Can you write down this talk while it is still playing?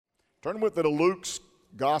Turn with me to Luke's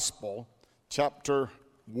Gospel, chapter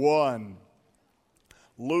 1.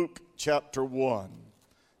 Luke chapter 1.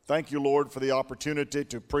 Thank you, Lord, for the opportunity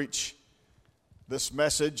to preach this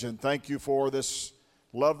message, and thank you for this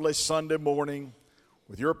lovely Sunday morning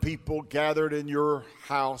with your people gathered in your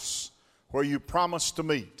house where you promised to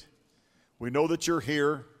meet. We know that you're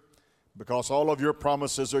here because all of your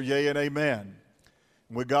promises are yea and amen.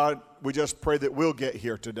 And we just pray that we'll get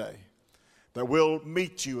here today, that we'll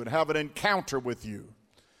meet you and have an encounter with you,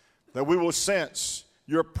 that we will sense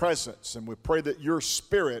your presence, and we pray that your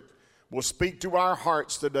Spirit will speak to our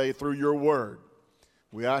hearts today through your word.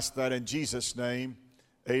 We ask that in Jesus' name,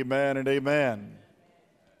 amen and amen.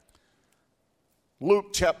 Luke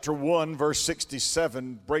chapter 1, verse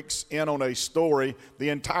 67 breaks in on a story. The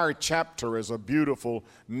entire chapter is a beautiful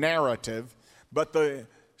narrative, but the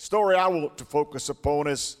story I want to focus upon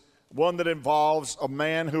is one that involves a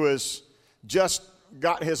man who has just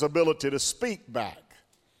got his ability to speak back.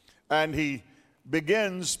 And he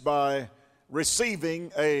begins by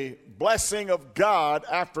receiving a blessing of God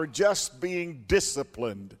after just being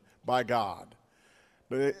disciplined by God.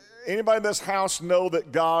 Anybody in this house know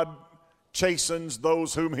that God chastens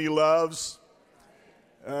those whom he loves?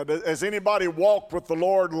 Has anybody walked with the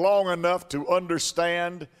Lord long enough to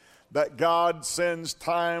understand that God sends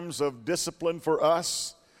times of discipline for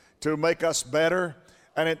us to make us better?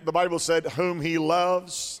 And the Bible said, whom he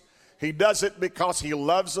loves. He does it because he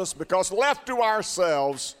loves us, because left to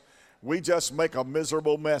ourselves, we just make a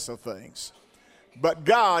miserable mess of things. But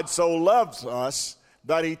God so loves us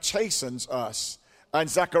that he chastens us. And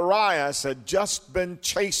Zacharias had just been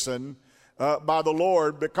chastened by the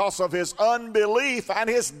Lord because of his unbelief and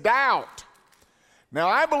his doubt. Now,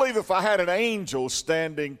 I believe if I had an angel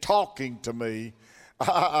standing talking to me,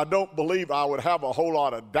 I don't believe I would have a whole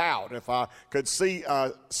lot of doubt if I could see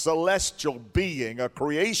a celestial being, a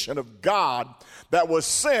creation of God that was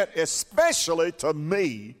sent especially to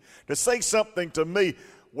me to say something to me.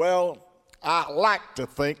 Well, I like to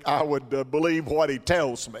think I would believe what he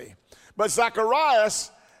tells me. But Zacharias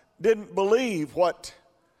didn't believe what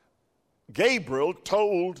Gabriel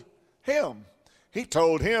told him. He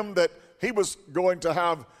told him that he was going to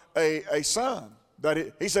have a son.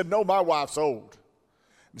 That he said, no, my wife's old.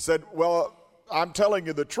 He said, well, I'm telling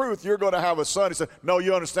you the truth. You're going to have a son. He said, no,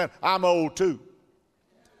 you understand, I'm old too.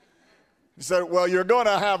 He said, well, you're going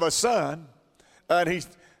to have a son. And he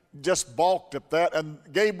just balked at that. And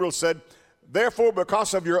Gabriel said, therefore,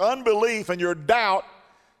 because of your unbelief and your doubt,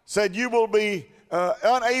 said you will be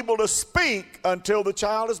unable to speak until the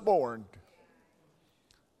child is born.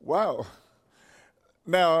 Wow.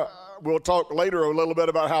 Now, we'll talk later a little bit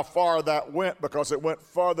about how far that went, because it went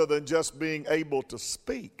farther than just being able to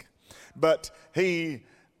speak. But he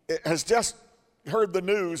has just heard the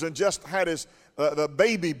news and just had the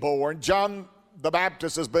baby born. John the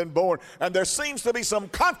Baptist has been born, and there seems to be some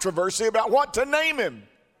controversy about what to name him.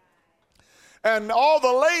 And all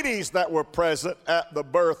the ladies that were present at the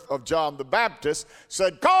birth of John the Baptist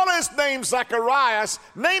said, call his name Zacharias,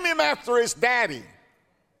 name him after his daddy.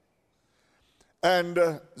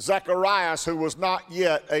 And Zacharias, who was not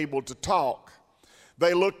yet able to talk,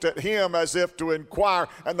 they looked at him as if to inquire.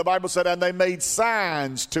 And the Bible said, and they made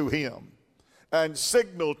signs to him and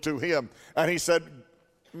signaled to him. And he said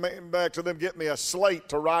back to them, get me a slate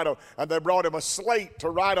to write on. And they brought him a slate to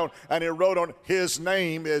write on. And he wrote on, his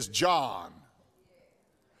name is John.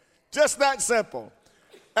 Just that simple.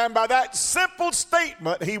 And by that simple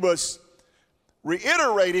statement, he was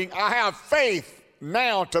reiterating, I have faith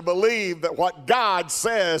now to believe that what God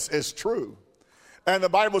says is true. And the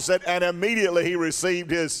Bible said, and immediately he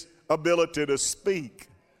received his ability to speak.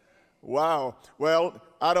 Wow. Well,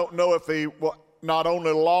 I don't know if he not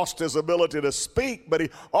only lost his ability to speak, but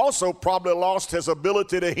he also probably lost his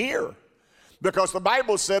ability to hear. Because the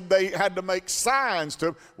Bible said they had to make signs to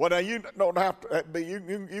him. Well, now you don't have to,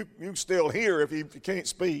 you can still hear if you can't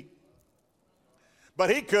speak. But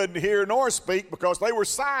he couldn't hear nor speak because they were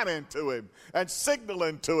signing to him and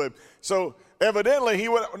signaling to him. So evidently he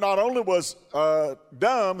not only was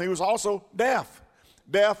dumb, he was also deaf.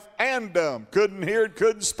 Deaf and dumb. Couldn't hear,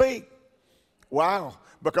 couldn't speak. Wow.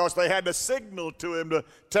 Because they had to signal to him to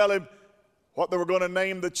tell him what they were going to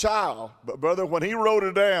name the child. But brother, when he wrote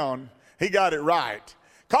it down, he got it right.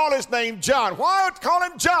 Call his name John. Why call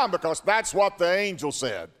him John? Because that's what the angel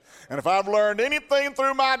said. And if I've learned anything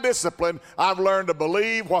through my discipline, I've learned to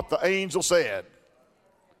believe what the angel said.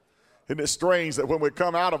 Isn't it strange that when we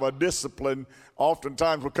come out of a discipline,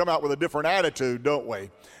 oftentimes we come out with a different attitude, don't we?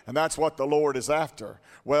 And that's what the Lord is after.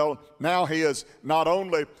 Well, now he is not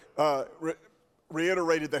only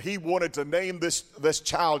reiterated that he wanted to name this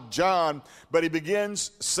child John, but he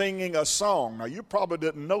begins singing a song. Now, you probably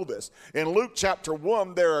didn't know this. In Luke chapter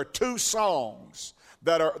 1, there are 2 songs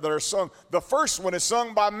that are sung. The first one is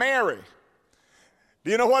sung by Mary.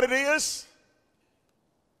 Do you know what it is?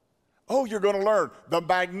 Oh, you're going to learn. The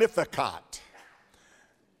Magnificat.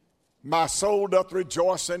 My soul doth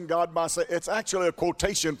rejoice in God my Savior. It's actually a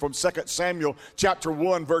quotation from 2 Samuel chapter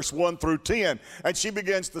 1, verse 1 through 10. And she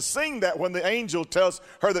begins to sing that when the angel tells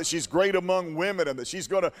her that she's great among women and that she's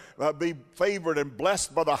going to be favored and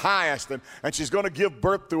blessed by the highest. And she's going to give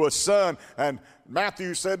birth to a son. And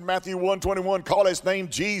Matthew said, Matthew 1:21, call his name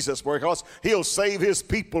Jesus, because he'll save his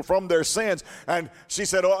people from their sins. And she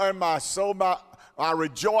said, oh, and my soul, I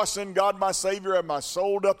rejoice in God my Savior, and my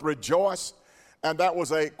soul doth rejoice. And that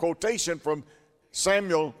was a quotation from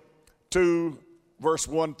Samuel 2, verse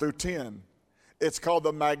 1 through 10. It's called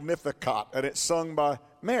the Magnificat, and it's sung by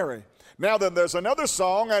Mary. Now then, there's another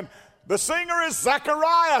song, and the singer is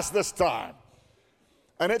Zacharias this time.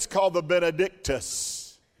 And it's called the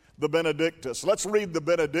Benedictus. The Benedictus. Let's read the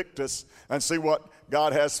Benedictus and see what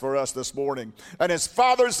God has for us this morning. And his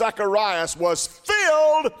father Zacharias was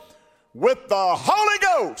filled with the Holy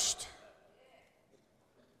Ghost.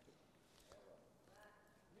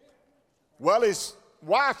 Well, his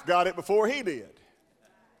wife got it before he did.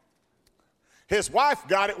 His wife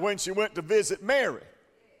got it when she went to visit Mary.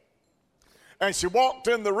 And she walked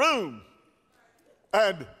in the room,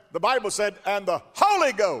 and the Bible said, and the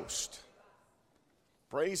Holy Ghost,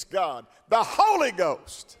 praise God, the Holy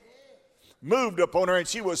Ghost moved upon her, and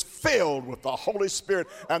she was filled with the Holy Spirit,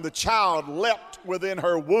 and the child leapt within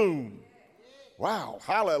her womb. Wow,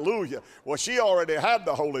 hallelujah. Well, she already had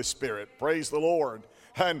the Holy Spirit, praise the Lord.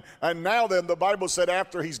 And now then, the Bible said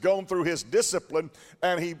after he's gone through his discipline,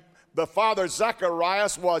 and the father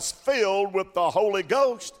Zacharias was filled with the Holy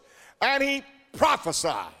Ghost, and he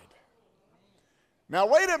prophesied. Now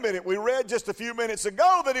wait a minute, we read just a few minutes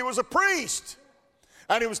ago that he was a priest.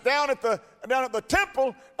 And he was down at the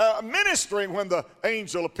temple ministering when the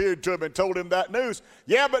angel appeared to him and told him that news.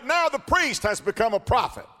 Yeah, but now the priest has become a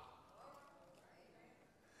prophet.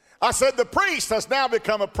 I said the priest has now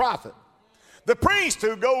become a prophet. The priest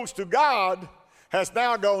who goes to God has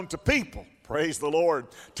now gone to people, praise the Lord,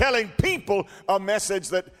 telling people a message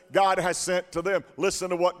that God has sent to them.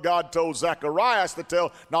 Listen to what God told Zacharias to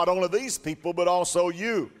tell not only these people, but also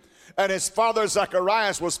you. And his father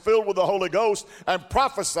Zacharias was filled with the Holy Ghost and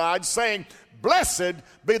prophesied, saying, blessed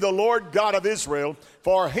be the Lord God of Israel,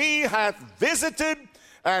 for he hath visited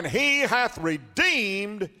and he hath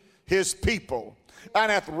redeemed his people,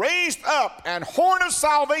 and hath raised up an horn of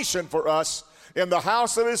salvation for us in the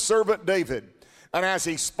house of his servant David. And as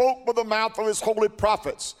he spoke by the mouth of his holy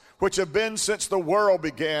prophets, which have been since the world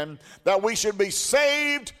began, that we should be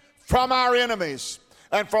saved from our enemies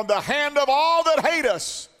and from the hand of all that hate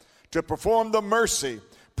us, to perform the mercy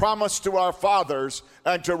promised to our fathers,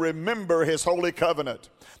 and to remember his holy covenant,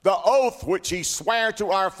 the oath which he sware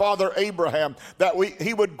to our father Abraham, that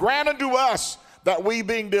he would grant unto us, that we,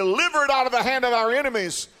 being delivered out of the hand of our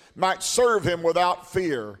enemies, might serve him without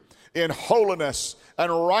fear, in holiness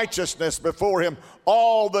and righteousness before him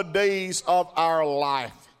all the days of our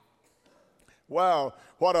life. Wow,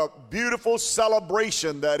 what a beautiful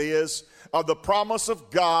celebration that is of the promise of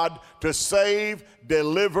God to save,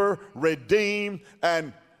 deliver, redeem,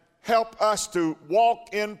 and help us to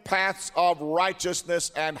walk in paths of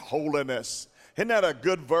righteousness and holiness. Isn't that a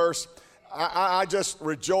good verse? I just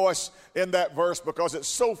rejoice in that verse because it's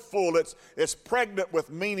so full. It's pregnant with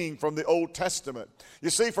meaning from the Old Testament. You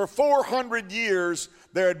see, for 400 years,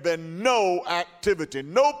 there had been no activity,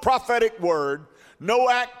 no prophetic word, no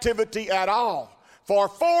activity at all. For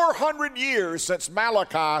 400 years since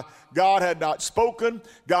Malachi, God had not spoken,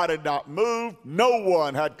 God had not moved, no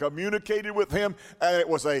one had communicated with him, and it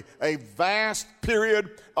was a vast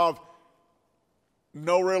period of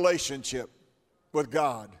no relationship with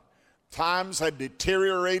God. Times had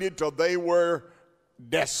deteriorated till they were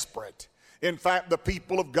desperate. In fact, the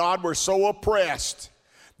people of God were so oppressed.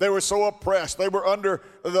 They were so oppressed. They were under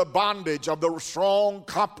the bondage of the strong,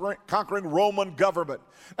 conquering Roman government.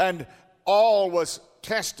 And all was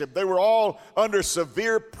tested. They were all under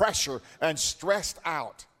severe pressure and stressed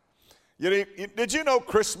out. Did you know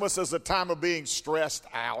Christmas is a time of being stressed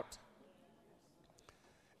out?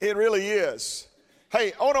 It really is.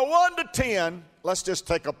 Hey, on a 1 to 10, let's just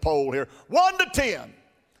take a poll here. 1 to 10.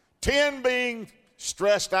 10 being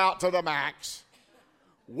stressed out to the max.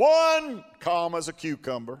 1 calm as a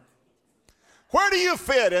cucumber. Where do you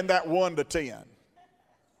fit in that 1 to 10?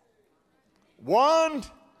 1?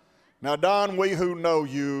 Now, Don, we who know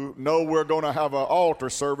you know we're going to have an altar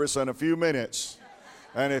service in a few minutes.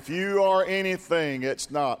 And if you are anything,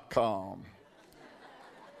 it's not calm.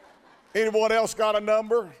 Anyone else got a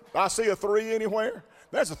number? I see a 3 anywhere.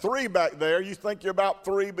 There's a 3 back there. You think you're about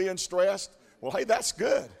 3 being stressed? Well, hey, that's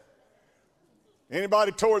good.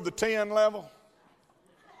 Anybody toward the 10 level?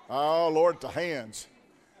 Oh, Lord, the hands.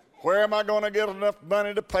 Where am I going to get enough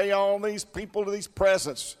money to pay all these people these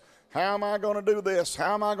presents? How am I going to do this?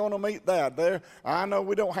 How am I going to meet that? There, I know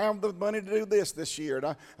we don't have the money to do this year.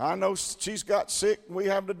 And I know she's got sick. And we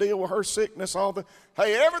have to deal with her sickness.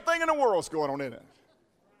 Hey, everything in the world's going on in it.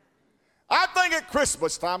 I think at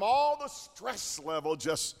Christmas time, all the stress level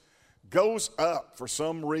just goes up for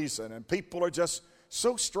some reason, and people are just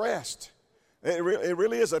so stressed. It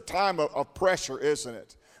really is a time of pressure, isn't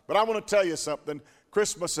it? But I want to tell you something.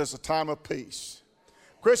 Christmas is a time of peace.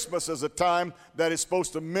 Christmas is a time that is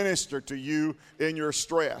supposed to minister to you in your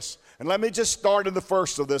stress. And let me just start in the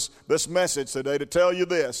first of this message today to tell you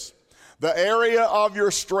this. The area of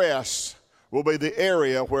your stress will be the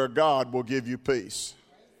area where God will give you peace.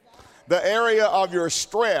 The area of your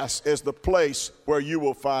stress is the place where you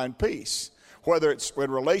will find peace. Whether it's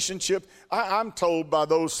in relationship, I'm told by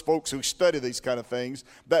those folks who study these kind of things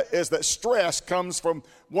that stress comes from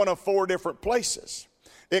one of 4 different places.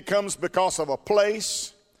 It comes because of a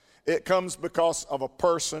place, it comes because of a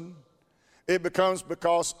person, it becomes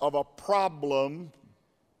because of a problem,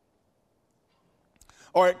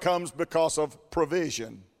 or it comes because of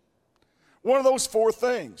provision. One of those 4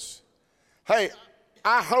 things. Hey,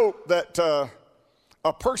 I hope that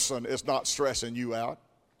a person is not stressing you out.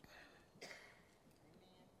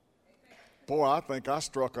 Boy, I think I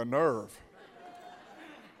struck a nerve.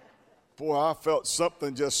 Boy, I felt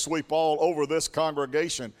something just sweep all over this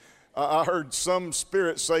congregation. I heard some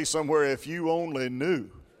spirit say somewhere, if you only knew.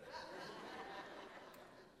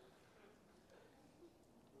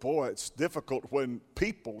 Boy, it's difficult when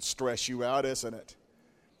people stress you out, isn't it?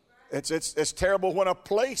 It's terrible when a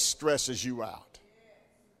place stresses you out.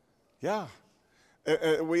 Yeah.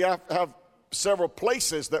 We have several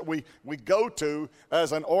places that we go to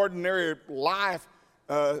as an ordinary life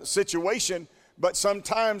situation, but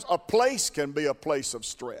sometimes a place can be a place of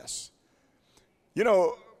stress. You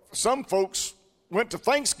know, some folks went to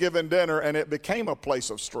Thanksgiving dinner and it became a place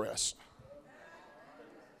of stress.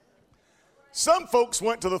 Some folks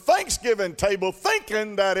went to the Thanksgiving table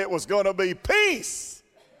thinking that it was going to be peace.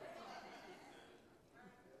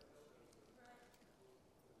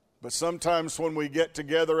 But sometimes when we get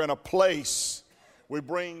together in a place, we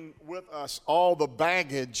bring with us all the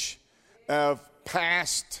baggage of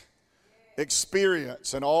past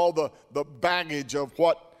experience and all the baggage of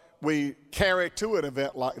what we carry to an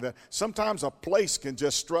event like that. Sometimes a place can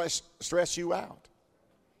just stress you out.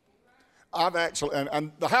 I've actually,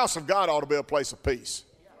 and the house of God ought to be a place of peace.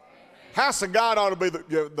 House of God ought to be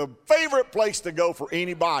the favorite place to go for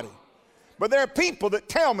anybody. But there are people that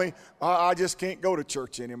tell me, I just can't go to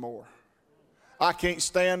church anymore. I can't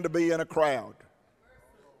stand to be in a crowd.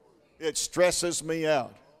 It stresses me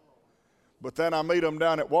out. But then I meet them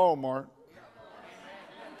down at Walmart.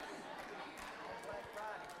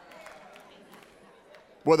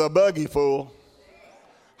 With a buggy full,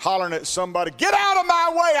 hollering at somebody, get out of my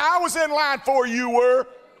way, I was in line before you were.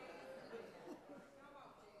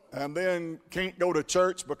 And then can't go to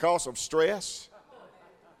church because of stress.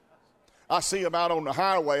 I see them out on the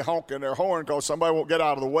highway honking their horn because somebody won't get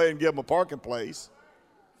out of the way and give them a parking place.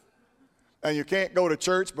 And you can't go to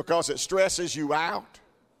church because it stresses you out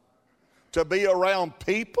to be around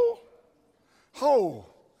people. Oh,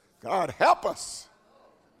 God help us.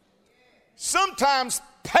 Sometimes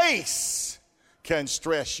pace can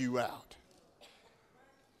stress you out.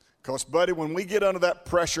 Because, buddy, when we get under that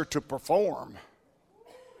pressure to perform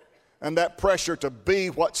and that pressure to be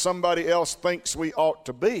what somebody else thinks we ought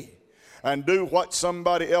to be, and do what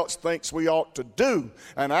somebody else thinks we ought to do,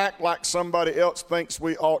 and act like somebody else thinks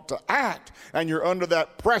we ought to act, and you're under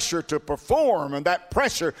that pressure to perform and that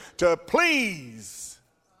pressure to please,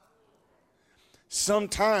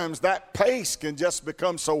 sometimes that pace can just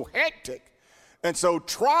become so hectic and so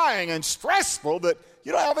trying and stressful that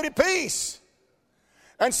you don't have any peace.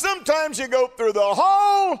 And sometimes you go through the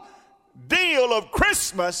whole deal of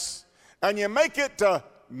Christmas and you make it to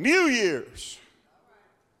New Year's.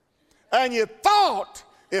 And you thought,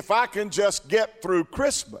 if I can just get through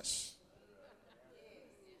Christmas.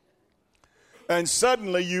 And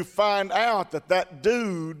suddenly you find out that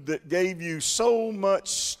dude that gave you so much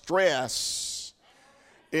stress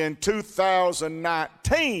in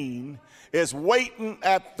 2019 is waiting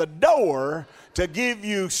at the door to give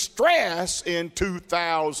you stress in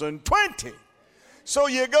 2020. So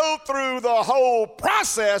you go through the whole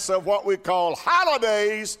process of what we call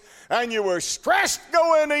holidays, and you were stressed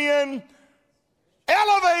going in,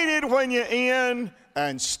 elevated when you're in,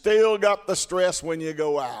 and still got the stress when you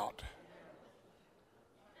go out.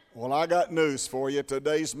 Well, I got news for you.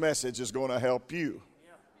 Today's message is going to help you.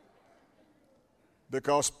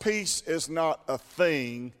 Because peace is not a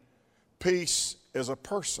thing. Peace is a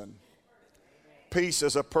person. Peace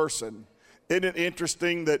is a person. Isn't it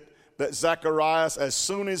interesting that Zacharias, as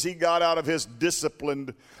soon as he got out of his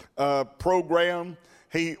disciplined program,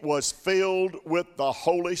 he was filled with the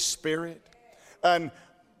Holy Spirit? And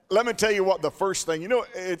let me tell you what the first thing,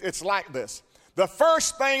 it's like this. The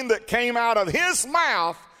first thing that came out of his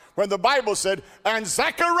mouth when the Bible said, and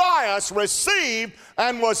Zacharias received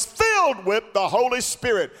and was filled with the Holy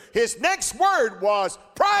Spirit. His next word was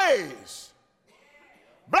praise.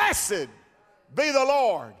 Blessed be the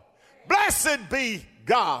Lord. Blessed be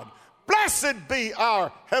God. Blessed be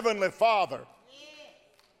our Heavenly Father.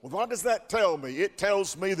 Well, what does that tell me? It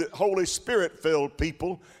tells me that Holy Spirit-filled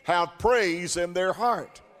people have praise in their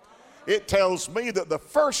heart. It tells me that the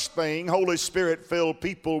first thing Holy Spirit-filled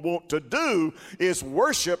people want to do is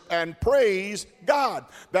worship and praise God.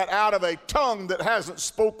 That out of a tongue that hasn't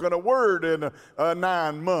spoken a word in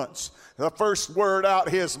 9 months, the first word out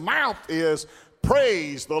his mouth is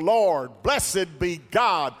praise the Lord. Blessed be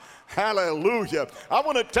God. Hallelujah. I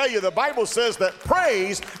want to tell you, the Bible says that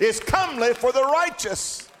praise is comely for the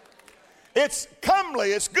righteous. It's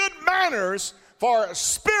comely. It's good manners for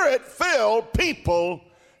Spirit-filled people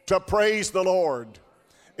to praise the Lord.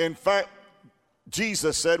 In fact,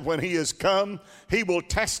 Jesus said when he is come, he will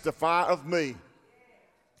testify of me.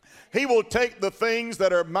 He will take the things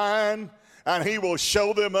that are mine and he will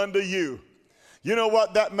show them unto you. You know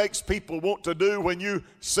what that makes people want to do when you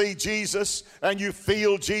see Jesus and you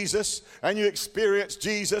feel Jesus and you experience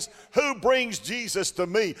Jesus? Who brings Jesus to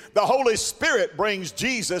me? The Holy Spirit brings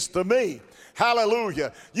Jesus to me.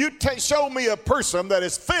 Hallelujah. You show me a person that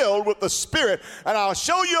is filled with the Spirit, and I'll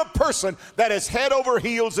show you a person that is head over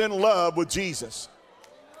heels in love with Jesus.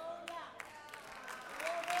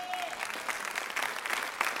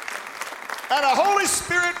 And a Holy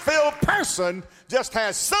Spirit-filled person just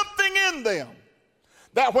has something in them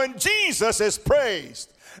that when Jesus is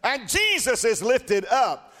praised and Jesus is lifted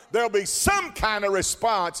up, there'll be some kind of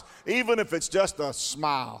response, even if it's just a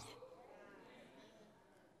smile.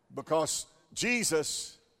 Because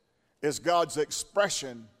Jesus is God's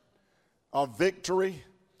expression of victory,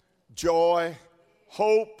 joy,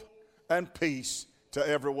 hope, and peace to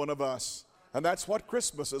every one of us. And that's what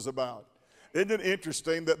Christmas is about. Isn't it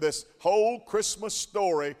interesting that this whole Christmas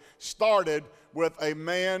story started with a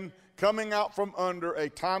man coming out from under a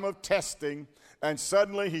time of testing, and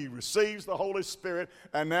suddenly he receives the Holy Spirit,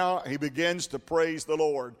 and now he begins to praise the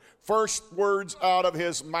Lord. First words out of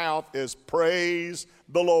his mouth is praise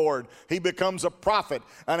the Lord. He becomes a prophet,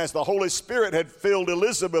 and as the Holy Spirit had filled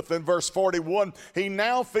Elizabeth in verse 41, he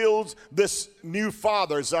now fills this new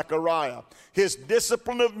father, Zechariah. His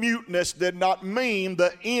discipline of muteness did not mean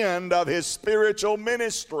the end of his spiritual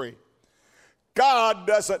ministry. God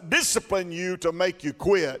doesn't discipline you to make you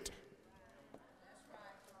quit.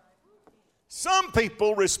 Some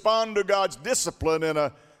people respond to God's discipline in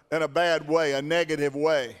a bad way, a negative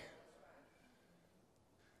way.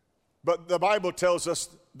 But the Bible tells us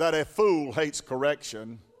that a fool hates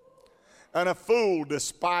correction, and a fool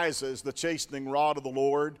despises the chastening rod of the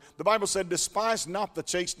Lord. The Bible said, despise not the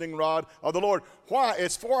chastening rod of the Lord. Why?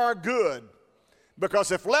 It's for our good.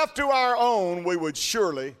 Because if left to our own, we would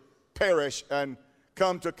surely perish and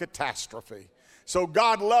come to catastrophe. So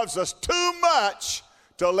God loves us too much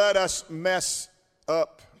to let us mess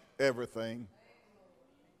up everything.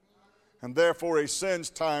 And therefore he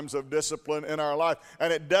sends times of discipline in our life.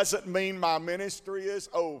 And it doesn't mean my ministry is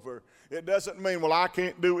over. It doesn't mean, well, I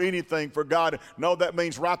can't do anything for God. No, that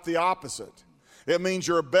means right the opposite. It means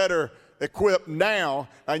you're better equipped now,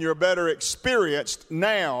 and you're better experienced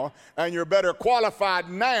now, and you're better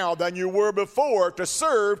qualified now than you were before to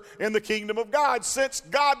serve in the kingdom of God, since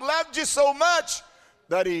God loved you so much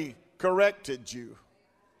that he corrected you.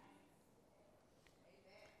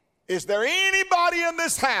 Is there anybody in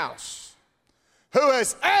this house who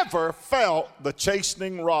has ever felt the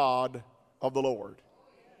chastening rod of the Lord?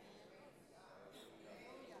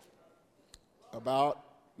 About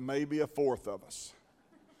maybe a fourth of us.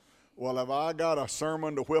 Well, have I got a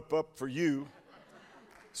sermon to whip up for you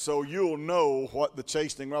so you'll know what the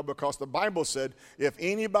chastening rod, because the Bible said if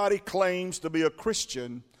anybody claims to be a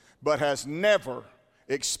Christian but has never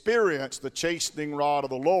experienced the chastening rod of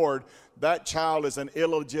the Lord, that child is an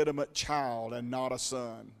illegitimate child and not a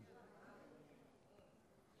son.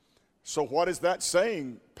 So what is that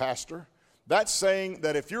saying, Pastor? That's saying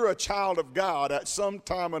that if you're a child of God, at some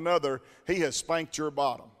time or another, He has spanked your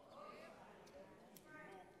bottom.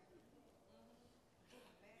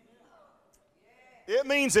 It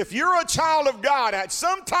means if you're a child of God, at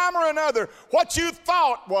some time or another, what you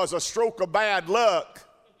thought was a stroke of bad luck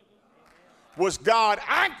was God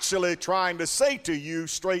actually trying to say to you,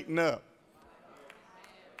 straighten up.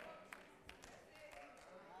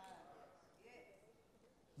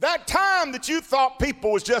 That time that you thought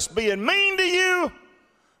people was just being mean to you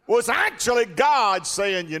was actually God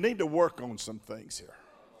saying, you need to work on some things here.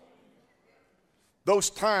 Those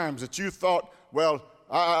times that you thought, well,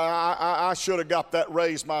 I should have got that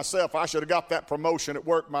raise myself. I should have got that promotion at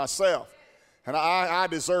work myself. And I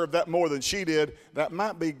deserve that more than she did. That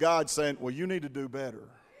might be God saying, well, you need to do better.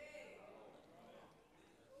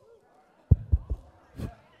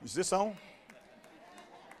 Is this on?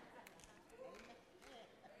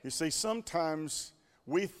 You see, sometimes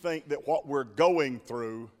we think that what we're going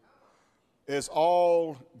through is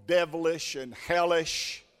all devilish and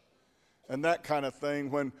hellish and that kind of thing,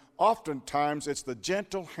 when oftentimes it's the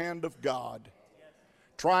gentle hand of God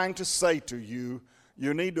trying to say to you,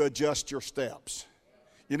 you need to adjust your steps.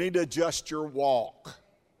 You need to adjust your walk.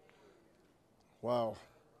 Wow.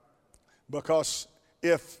 Because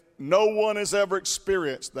if no one has ever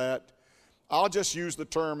experienced that, I'll just use the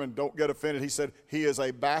term and don't get offended. He said, he is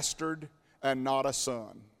a bastard and not a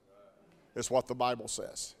son, is what the Bible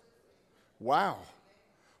says. Wow.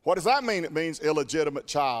 What does that mean? It means illegitimate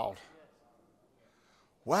child.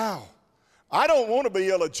 Wow. I don't want to be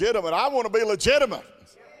illegitimate. I want to be legitimate.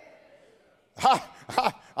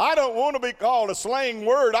 I don't want to be called a slang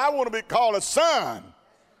word. I want to be called a son.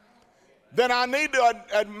 Then I need to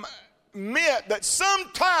admit that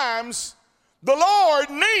sometimes the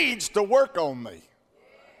Lord needs to work on me.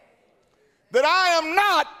 That I am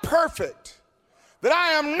not perfect. That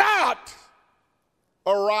I am not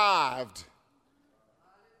arrived.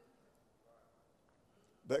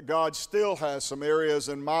 That God still has some areas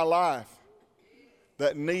in my life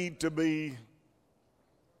that need to be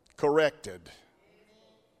corrected.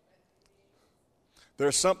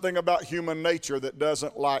 There's something about human nature that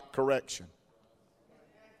doesn't like correction.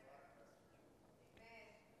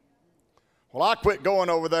 Well, I quit going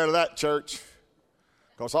over there to that church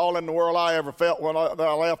because all in the world I ever felt when I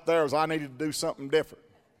left there was I needed to do something different.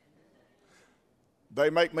 They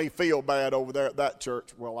make me feel bad over there at that church.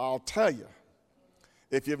 Well, I'll tell you,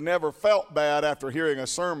 if you've never felt bad after hearing a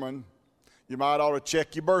sermon, you might ought to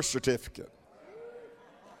check your birth certificate.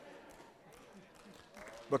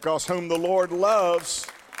 Because whom the Lord loves,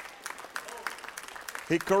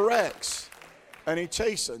 He corrects and He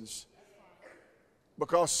chastens.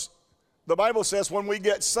 Because the Bible says when we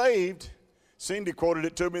get saved, Cindy quoted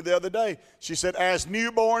it to me the other day. She said, as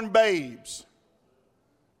newborn babes.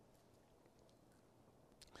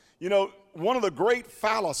 You know, one of the great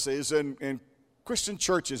fallacies in Christian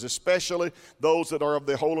churches, especially those that are of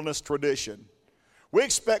the holiness tradition, we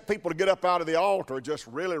expect people to get up out of the altar just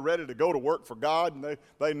really ready to go to work for God, and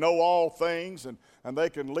they know all things, and they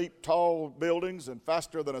can leap tall buildings and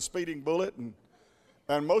faster than a speeding bullet.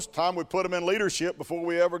 And most of the time we put them in leadership before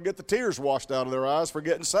we ever get the tears washed out of their eyes for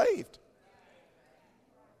getting saved.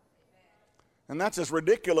 And that's as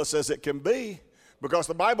ridiculous as it can be, because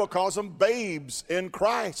the Bible calls them babes in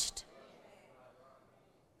Christ.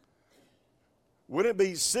 Wouldn't it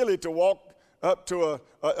be silly to walk up to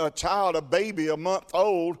a child, a baby, a month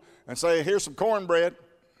old, and say, here's some cornbread?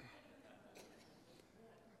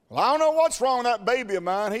 Well, I don't know what's wrong with that baby of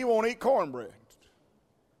mine. He won't eat cornbread.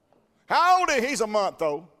 How old is he? He's a month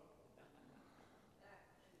old.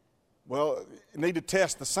 Well, you need to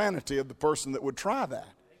test the sanity of the person that would try that.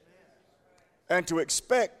 And to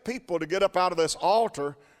expect people to get up out of this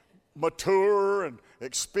altar mature and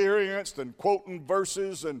experienced and quoting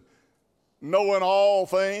verses and knowing all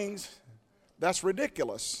things, that's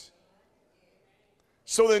ridiculous.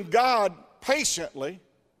 So then God patiently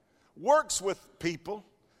works with people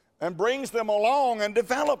and brings them along and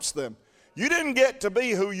develops them. You didn't get to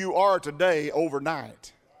be who you are today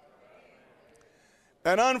overnight.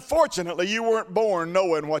 And unfortunately, you weren't born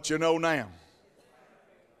knowing what you know now.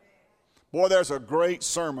 Boy, there's a great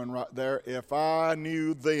sermon right there. If I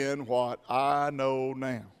knew then what I know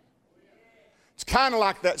now. It's kind of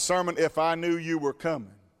like that sermon, if I knew you were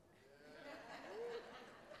coming.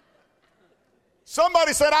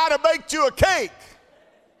 Somebody said, I'd have baked you a cake.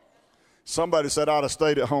 Somebody said, I'd have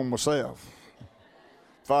stayed at home myself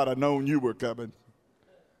if I'd have known you were coming.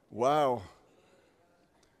 Wow.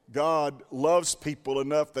 God loves people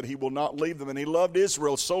enough that He will not leave them. And He loved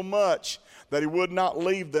Israel so much that he would not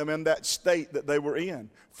leave them in that state that they were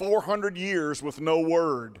in. 400 years with no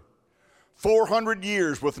word. 400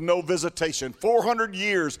 years with no visitation. 400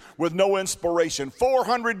 years with no inspiration.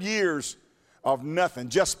 400 years of nothing,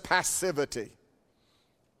 just passivity.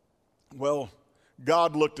 Well,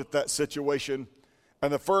 God looked at that situation,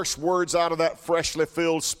 and the first words out of that freshly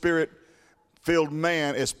filled, spirit-filled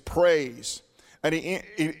man is praise. And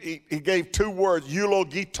he gave two words,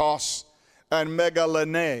 eulogitos and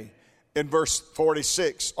megalene, in verse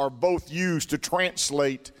 46, are both used to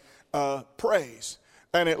translate praise.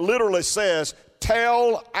 And it literally says,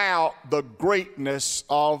 tell out the greatness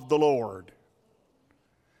of the Lord.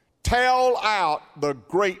 Tell out the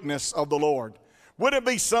greatness of the Lord. Wouldn't it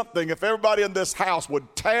be something if everybody in this house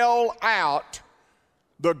would tell out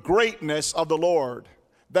the greatness of the Lord?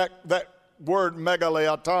 That word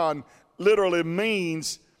megaleoton literally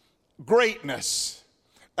means greatness.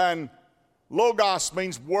 And logos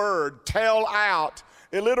means word, tell out.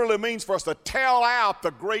 It literally means for us to tell out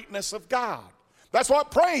the greatness of God. That's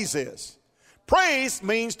what praise is. Praise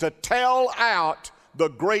means to tell out the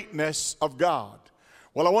greatness of God.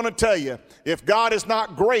 Well, I want to tell you, if God is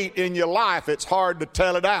not great in your life, it's hard to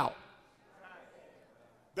tell it out.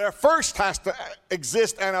 There first has to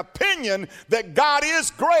exist an opinion that God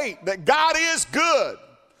is great, that God is good,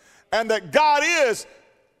 and that God is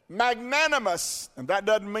magnanimous. And that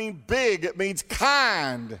doesn't mean big, it means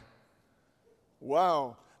kind.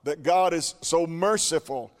 Wow, that God is so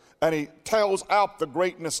merciful, and he tells out the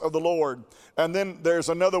greatness of the Lord. And then there's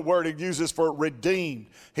another word he uses for redeemed.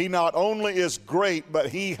 He not only is great, but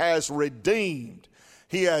he has redeemed.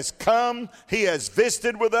 He has come, he has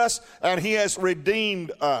visited with us, and he has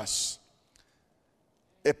redeemed us.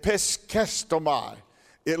 Episkestomai,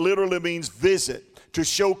 it literally means visit, to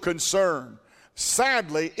show concern.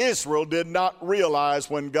 Sadly, Israel did not realize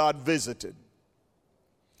when God visited.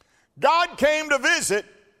 God came to visit,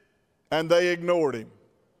 and they ignored him.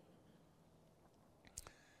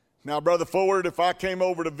 Now, Brother Ford, if I came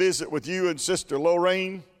over to visit with you and Sister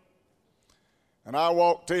Lorraine, and I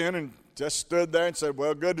walked in and just stood there and said,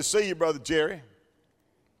 well, good to see you, Brother Jerry.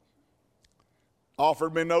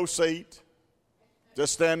 Offered me no seat.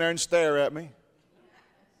 Just stand there and stare at me.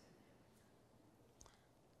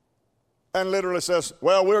 And literally says,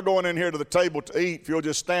 well, we're going in here to the table to eat. If you'll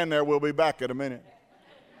just stand there, we'll be back in a minute.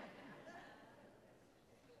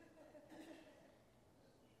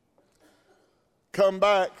 Come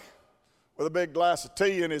back with a big glass of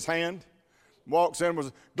tea in his hand. Walks in and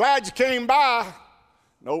was, glad you came by.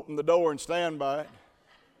 And opened the door and stand by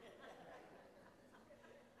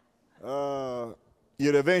it.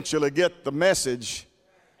 You'd eventually get the message,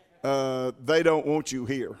 they don't want you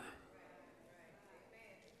here.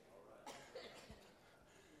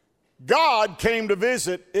 God came to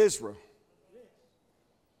visit Israel.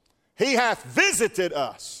 He hath visited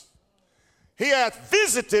us. He hath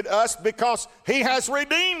visited us because he has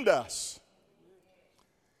redeemed us.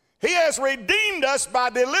 He has redeemed us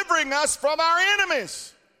by delivering us from our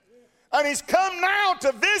enemies. And he's come now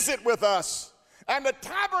to visit with us and to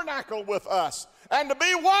tabernacle with us and to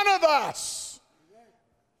be one of us.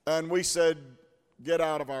 And we said, get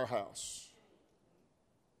out of our house.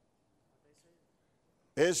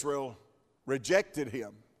 Israel rejected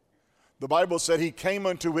him. The Bible said he came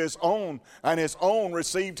unto his own, and his own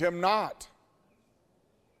received him not.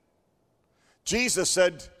 Jesus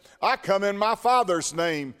said, I come in my Father's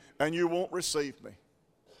name, and you won't receive me.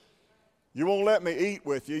 You won't let me eat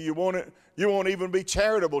with you. You won't even be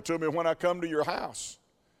charitable to me when I come to your house.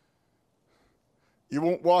 You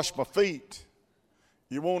won't wash my feet.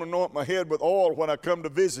 You won't anoint my head with oil when I come to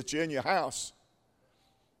visit you in your house.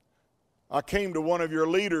 I came to one of your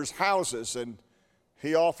leaders' houses, and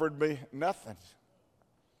he offered me nothing.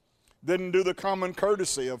 Didn't do the common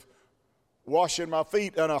courtesy of washing my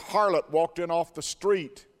feet, and a harlot walked in off the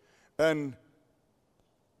street and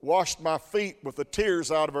washed my feet with the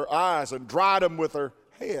tears out of her eyes and dried them with her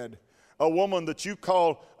head. A woman that you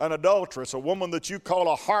call an adulteress, a woman that you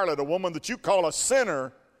call a harlot, a woman that you call a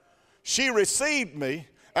sinner, she received me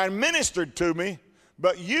and ministered to me,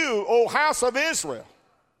 but you, O house of Israel,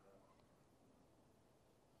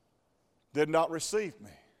 did not receive me.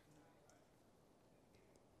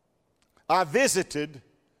 I visited,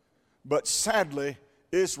 but sadly,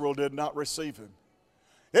 Israel did not receive him.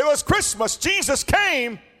 It was Christmas. Jesus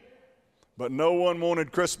came, but no one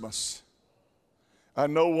wanted Christmas.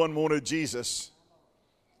 And no one wanted Jesus.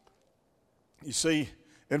 You see,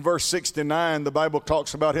 in verse 69, the Bible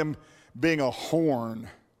talks about him being a horn.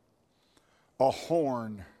 A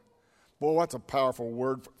horn. Boy, that's a powerful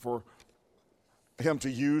word for him to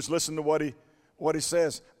use. Listen to what he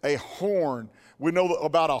says. A horn. We know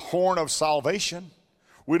about a horn of salvation.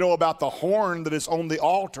 We know about the horn that is on the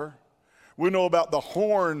altar. We know about the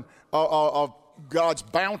horn of God's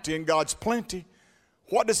bounty and God's plenty.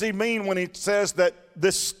 What does he mean when he says that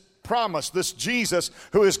this promise, this Jesus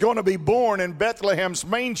who is going to be born in Bethlehem's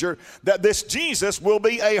manger, that this Jesus will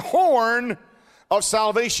be a horn of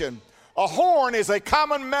salvation? A horn is a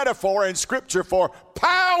common metaphor in Scripture for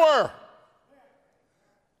power.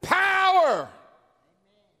 Power.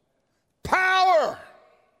 Power.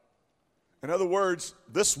 In other words,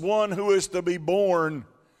 this one who is to be born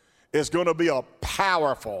is going to be a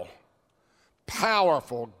powerful,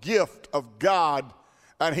 powerful gift of God,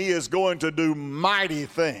 and he is going to do mighty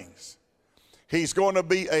things. He's going to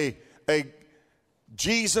be a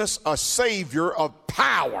Jesus, a Savior of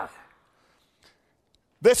power.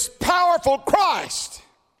 This powerful Christ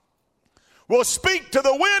will speak to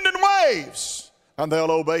the wind and waves, and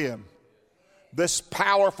they'll obey him. This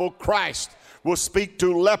powerful Christ will speak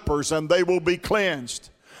to lepers, and they will be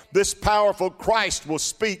cleansed. This powerful Christ will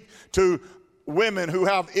speak to women who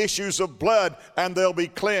have issues of blood, and they'll be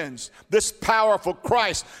cleansed. This powerful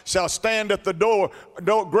Christ shall stand at the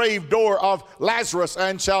grave door of Lazarus,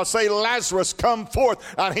 and shall say, Lazarus, come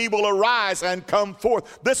forth, and he will arise and come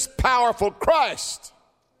forth. This powerful Christ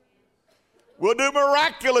will do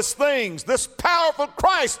miraculous things. This powerful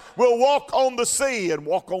Christ will walk on the sea and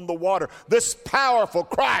walk on the water. This powerful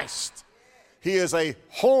Christ, he is a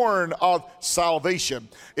horn of salvation.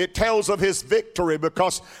 It tells of his victory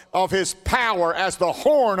because of his power as the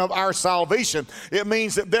horn of our salvation. It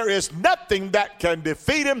means that there is nothing that can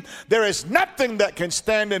defeat him. There is nothing that can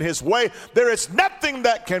stand in his way. There is nothing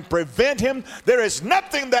that can prevent him. There is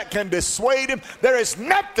nothing that can dissuade him. There is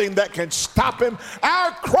nothing that can stop him.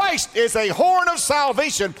 Our Christ is a horn of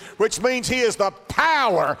salvation, which means he is the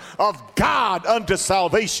power of God unto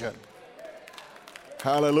salvation.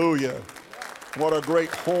 Hallelujah. What a great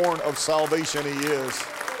horn of salvation he is.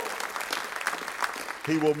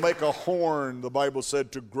 He will make a horn, the Bible said,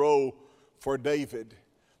 to grow for David.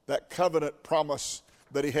 That covenant promise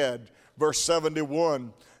that he had. Verse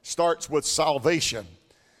 71 starts with salvation.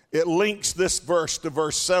 It links this verse to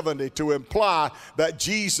verse 70 to imply that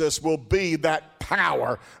Jesus will be that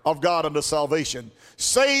power of God unto salvation.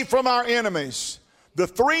 Saved from our enemies. The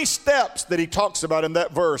three steps that he talks about in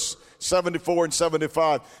that verse, 74 and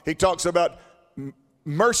 75, he talks about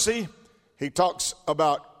mercy, he talks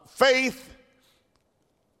about faith,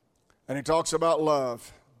 and he talks about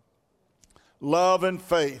love. Love and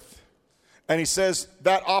faith. And he says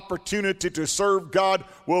that opportunity to serve God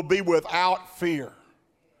will be without fear.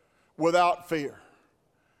 Without fear.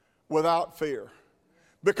 Without fear.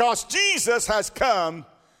 Because Jesus has come,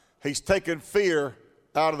 he's taken fear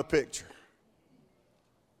out of the picture.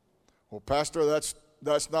 Well, Pastor,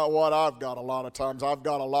 that's not what I've got a lot of times. I've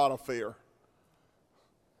got a lot of fear.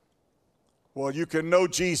 Well, you can know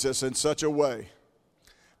Jesus in such a way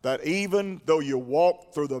that even though you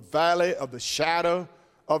walk through the valley of the shadow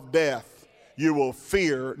of death, you will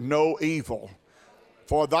fear no evil.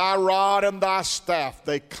 For thy rod and thy staff,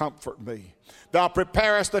 they comfort me. Thou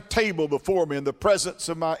preparest a table before me in the presence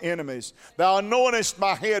of my enemies. Thou anointest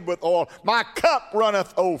my head with oil. My cup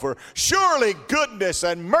runneth over. Surely goodness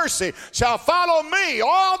and mercy shall follow me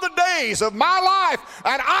all the days of my life,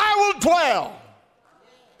 and I will dwell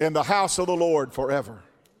in the house of the Lord forever.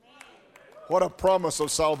 What a promise of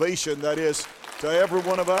salvation that is to every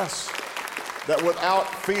one of us, that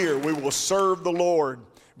without fear we will serve the Lord.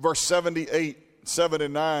 Verse 78,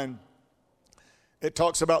 79, it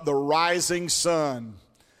talks about the rising sun,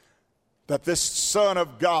 that this Son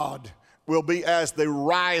of God will be as the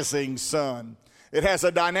rising sun. It has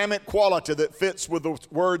a dynamic quality that fits with the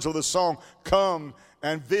words of the song, Come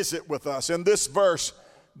and Visit with Us. In this verse,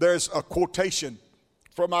 there's a quotation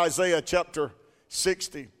from Isaiah chapter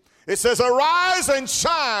 60. It says, Arise and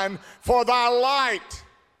shine, for thy light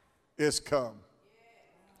is come.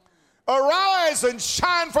 Arise and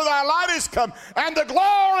shine, for thy light is come, and the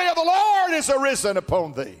glory of the Lord is arisen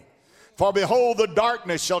upon thee. For behold, the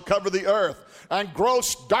darkness shall cover the earth, and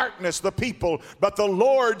gross darkness the people. But the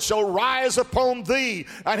Lord shall rise upon thee,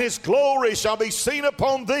 and his glory shall be seen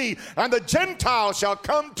upon thee. And the Gentiles shall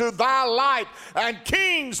come to thy light, and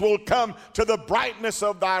kings will come to the brightness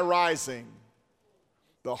of thy rising.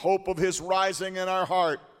 The hope of his rising in our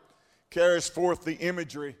heart carries forth the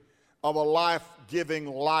imagery of a life-giving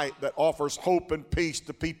light that offers hope and peace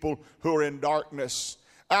to people who are in darkness,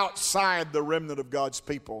 outside the remnant of God's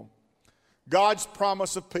people. God's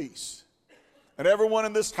promise of peace. And everyone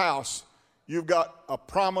in this house, you've got a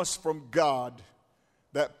promise from God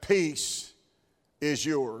that peace is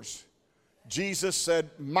yours. Jesus said,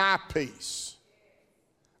 My peace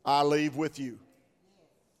I leave with you.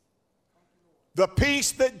 the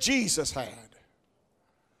peace that Jesus had.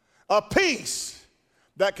 A peace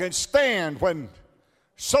that can stand when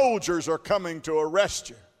soldiers are coming to arrest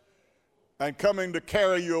you and coming to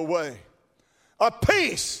carry you away. A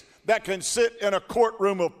peace that can sit in a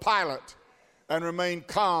courtroom of Pilate and remain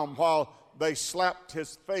calm while they slapped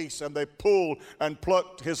his face and they pulled and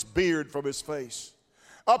plucked his beard from his face.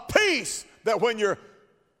 A peace that when you're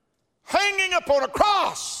hanging upon a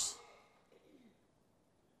cross,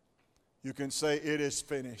 you can say, it is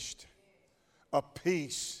finished. A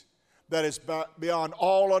peace that is beyond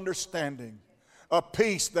all understanding. A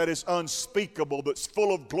peace that is unspeakable, that's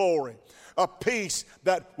full of glory. A peace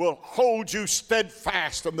that will hold you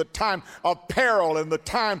steadfast in the time of peril and the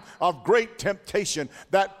time of great temptation.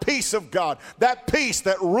 That peace of God, that peace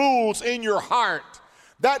that rules in your heart,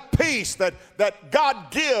 that peace that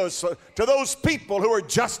God gives to those people who are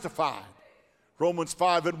justified. Romans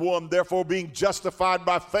 5:1, therefore being justified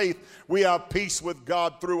by faith, we have peace with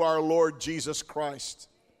God through our Lord Jesus Christ.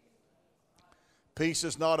 Peace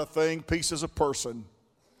is not a thing, peace is a person.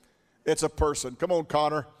 It's a person. Come on,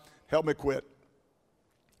 Connor, help me quit.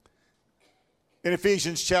 In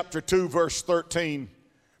Ephesians chapter 2, verse 13,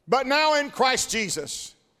 but now in Christ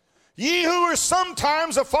Jesus, ye who were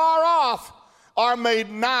sometimes afar off are made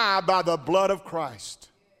nigh by the blood of Christ.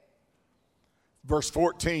 Verse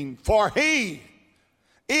 14, for he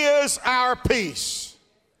is our peace.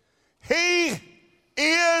 He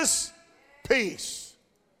is peace.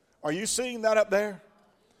 Are you seeing that up there?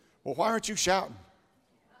 Well, why aren't you shouting?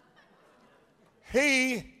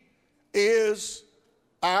 He is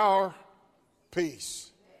our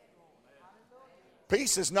peace.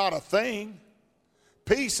 Peace is not a thing.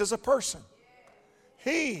 Peace is a person.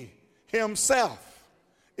 He himself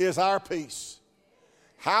is our peace.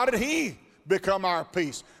 How did he become our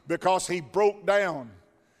peace? Because he broke down.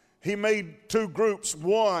 He made two groups,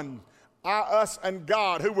 one, us and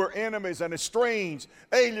God, who were enemies and estranged,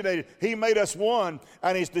 alienated. He made us one,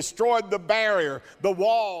 and he's destroyed the barrier, the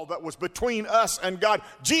wall that was between us and God.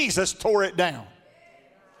 Jesus tore it down.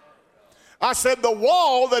 I said the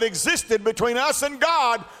wall that existed between us and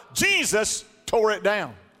God, Jesus tore it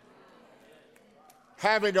down,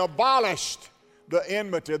 having abolished the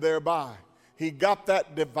enmity thereby. He got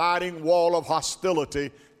that dividing wall of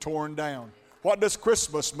hostility torn down. What does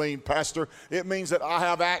Christmas mean, Pastor? It means that I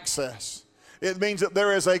have access. It means that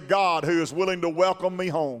there is a God who is willing to welcome me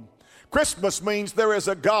home. Christmas means there is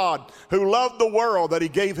a God who loved the world that he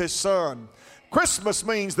gave his son. Christmas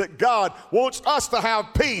means that God wants us to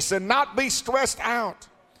have peace and not be stressed out.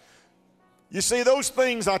 You see, those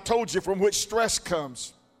things I told you from which stress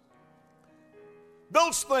comes,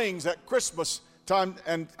 those things at Christmas time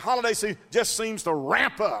and holiday season just seems to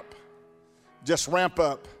ramp up. Just ramp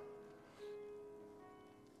up.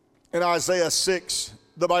 In Isaiah 6,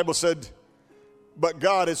 the Bible said, but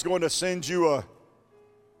God is going to send you a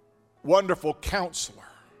wonderful counselor,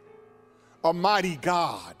 a mighty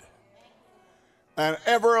God, an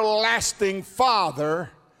everlasting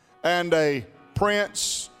Father, and a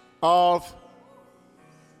Prince of.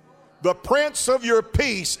 The Prince of your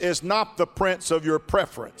peace is not the Prince of your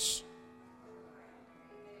preference.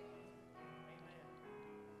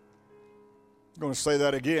 I'm going to say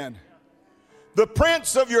that again. The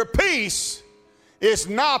Prince of your peace is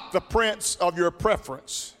not the Prince of your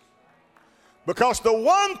preference. Because the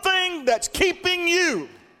one thing that's keeping you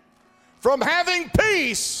from having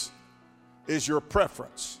peace is your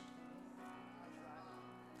preference.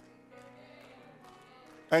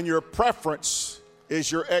 And your preference is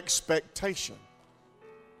your expectation.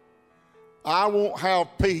 I won't have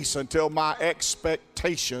peace until my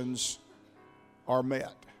expectations are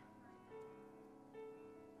met.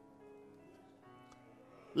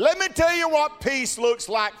 Let me tell you what peace looks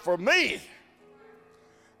like for me.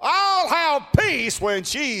 I'll have peace when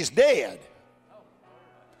she's dead.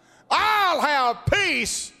 I'll have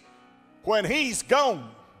peace when he's gone.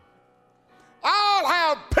 I'll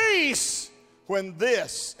have peace when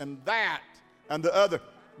this and that and the other.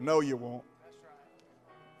 No, you won't.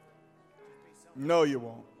 No, you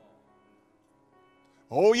won't.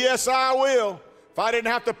 Oh, yes, I will. If I didn't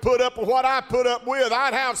have to put up with what I put up with,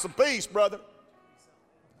 I'd have some peace, brother.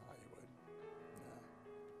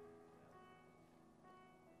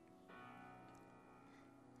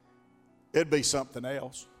 It'd be something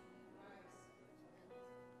else.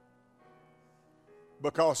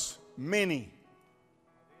 Because many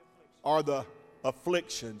are the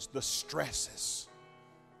afflictions, the stresses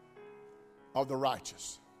of the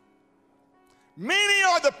righteous. Many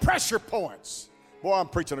are the pressure points. Boy, I'm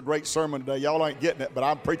preaching a great sermon today. Y'all ain't getting it, but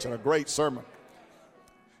I'm preaching a great sermon.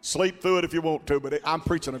 Sleep through it if you want to, but I'm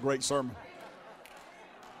preaching a great sermon.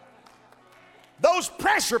 those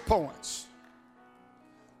pressure points,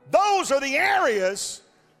 those are the areas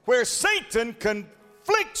where Satan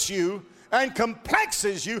conflicts you and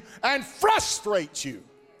complexes you and frustrates you.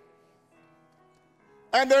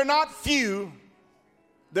 And they're not few,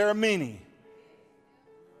 they're many.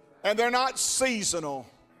 And they're not seasonal.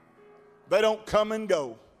 They don't come and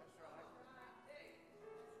go.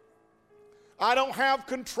 I don't have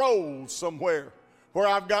control somewhere where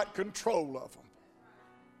I've got control of them.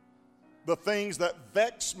 The things that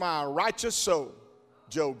vex my righteous soul,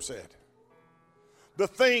 Job said. The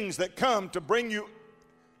things that come to bring you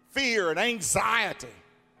fear and anxiety,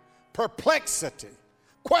 perplexity,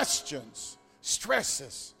 questions,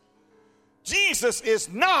 stresses. Jesus is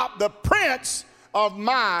not the prince of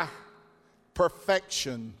my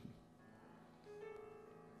perfection.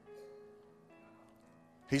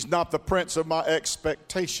 He's not the prince of my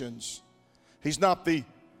expectations. He's not the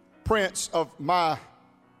prince of my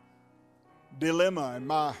dilemma and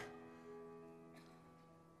my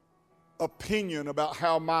opinion about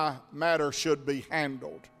how my matter should be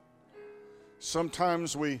handled.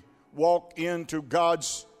 Sometimes we walk into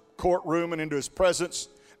God's courtroom and into His presence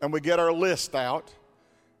and we get our list out,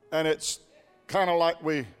 and it's kind of like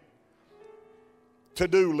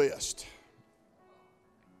to-do list.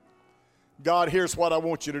 God, here's what I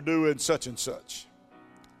want you to do in such and such.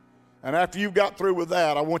 And after you've got through with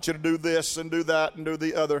that, I want you to do this and do that and do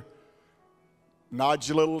the other. Nod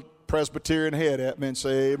your little Presbyterian head at me and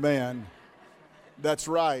say, amen. That's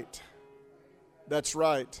right. That's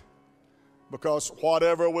right. Because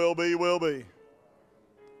whatever will be, will be.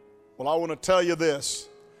 Well, I want to tell you this,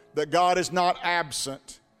 that God is not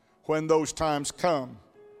absent when those times come.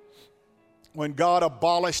 When God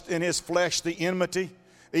abolished in His flesh the enmity,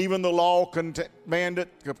 even the law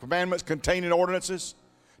commandments containing ordinances,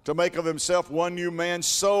 to make of Himself one new man,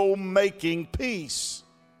 so making peace.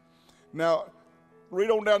 Now, read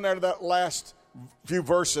on down there to that last few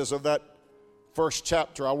verses of that first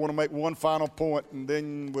chapter. I want to make one final point, and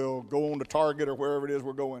then we'll go on to Target or wherever it is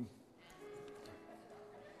we're going.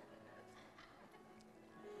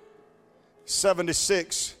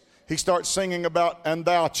 76, he starts singing about, and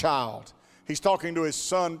thou child. He's talking to his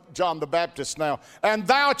son, John the Baptist now. And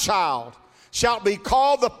thou child shalt be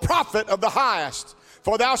called the prophet of the highest.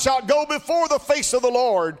 For thou shalt go before the face of the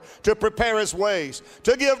Lord to prepare His ways,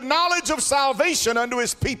 to give knowledge of salvation unto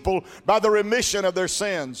His people by the remission of their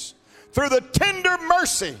sins, through the tender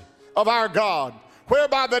mercy of our God,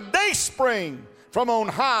 whereby the day spring from on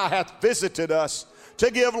high hath visited us, to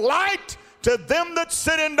give light to them that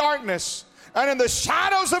sit in darkness and in the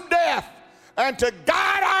shadows of death, and to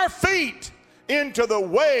guide our feet into the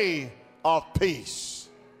way of peace.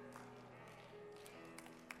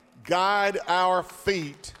 Guide our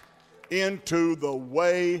feet into the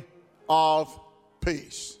way of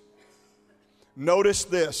peace. Notice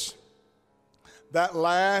this. That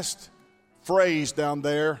last phrase down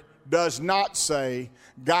there does not say,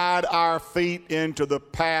 guide our feet into the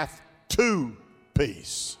path to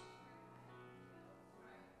peace.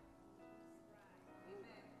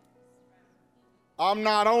 I'm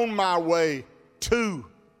not on my way to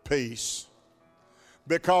peace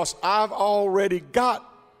because I've already got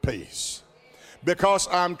peace. Because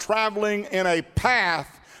I'm traveling in a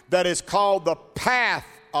path that is called the path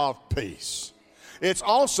of peace. It's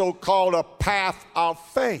also called a path of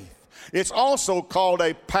faith. It's also called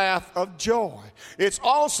a path of joy. It's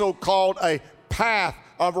also called a path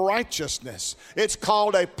of righteousness. It's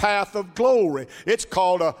called a path of glory. It's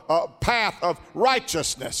called a path of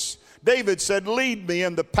righteousness. David said, lead me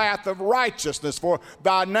in the path of righteousness for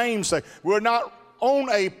thy name's sake. We're not on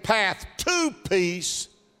a path to peace.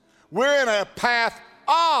 We're in a path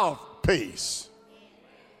of peace.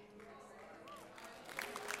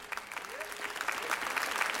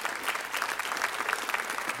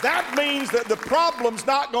 That means that the problem's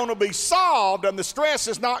not going to be solved and the stress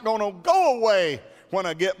is not going to go away when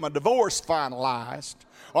I get my divorce finalized,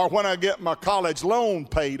 or when I get my college loan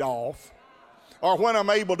paid off, or when I'm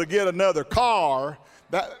able to get another car.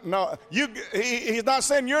 He's not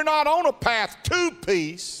saying you're not on a path to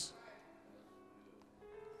peace.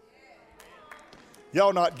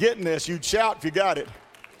 Y'all not getting this. You'd shout if you got it.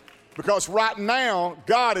 Because right now,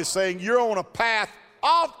 God is saying you're on a path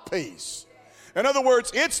of peace. In other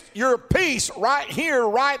words, it's your peace right here,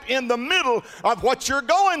 right in the middle of what you're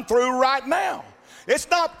going through right now. It's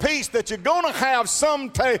not peace that you're going to have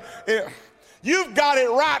someday. You've got it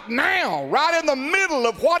right now, right in the middle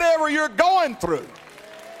of whatever you're going through.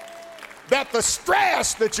 That the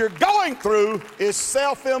stress that you're going through is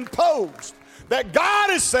self-imposed. That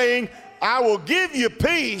God is saying, I will give you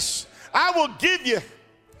peace. I will give you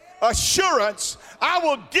assurance. I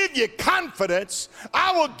will give you confidence.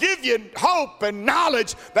 I will give you hope and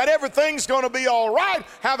knowledge that everything's going to be all right.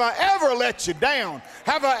 Have I ever let you down?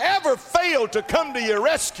 Have I ever failed to come to your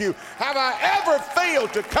rescue? Have I ever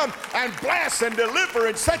failed to come and bless and deliver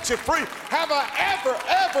and set you free? Have I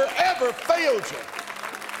ever failed you?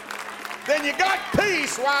 Then you got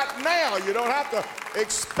peace right now. You don't have to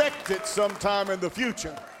expect it sometime in the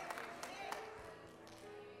future.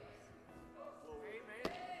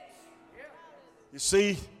 You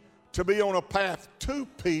see, to be on a path to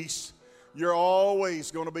peace, you're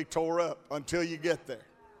always going to be tore up until you get there.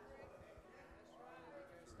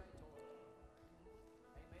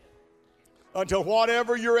 Until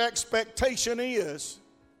whatever your expectation is,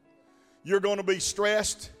 you're going to be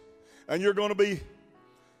stressed and you're going to be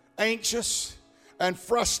anxious and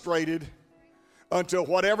frustrated until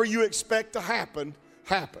whatever you expect to happen,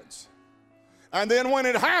 happens. And then when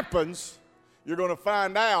it happens, you're going to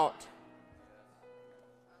find out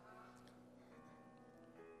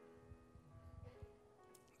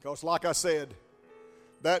because like I said,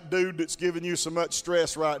 that dude that's giving you so much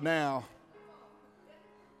stress right now,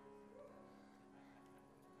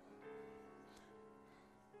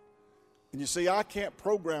 and you see, I can't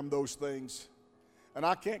program those things, and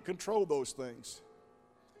I can't control those things.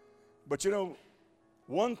 But you know,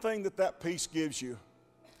 one thing that peace gives you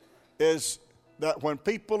is that when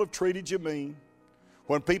people have treated you mean,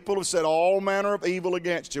 when people have said all manner of evil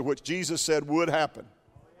against you, which Jesus said would happen,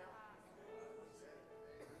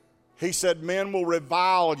 He said men will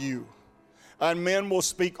revile you, and men will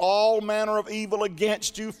speak all manner of evil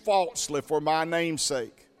against you falsely for my name's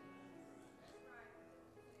sake.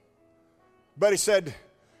 But He said,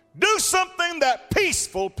 do something that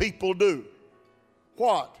peaceful people do.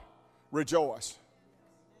 What? Rejoice.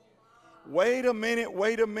 Wait a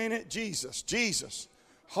minute, Jesus.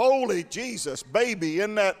 Holy Jesus, baby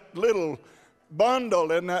in that little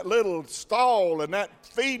bundle, in that little stall, in that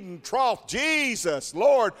feeding trough. Jesus,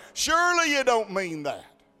 Lord, surely you don't mean that.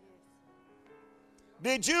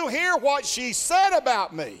 Did you hear what she said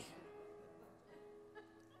about me?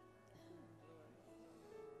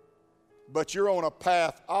 But you're on a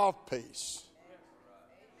path of peace.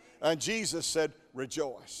 And Jesus said,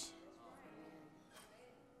 rejoice.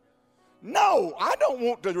 No, I don't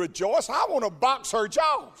want to rejoice. I want to box her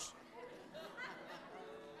jaws.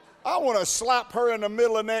 I want to slap her in the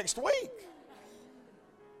middle of next week.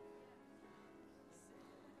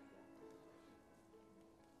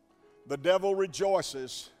 The devil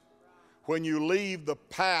rejoices when you leave the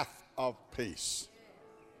path of peace.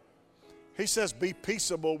 He says, be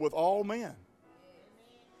peaceable with all men.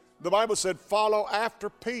 The Bible said, follow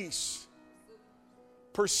after peace.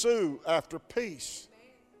 Pursue after peace.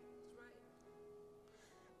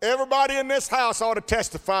 Everybody in this house ought to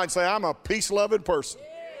testify and say, I'm a peace-loving person.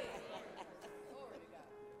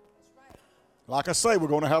 Like I say, we're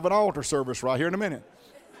going to have an altar service right here in a minute.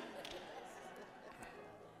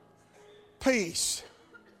 Peace.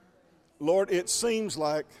 Lord, it seems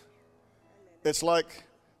like it's like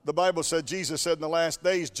the Bible said, Jesus said in the last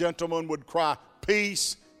days, gentlemen would cry,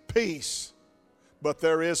 peace, peace, but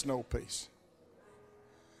there is no peace.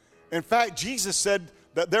 In fact, Jesus said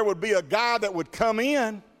that there would be a guy that would come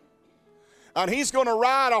in, and he's going to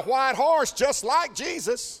ride a white horse just like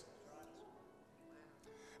Jesus.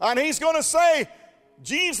 And he's going to say,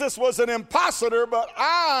 Jesus was an imposter, but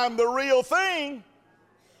I'm the real thing.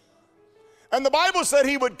 And the Bible said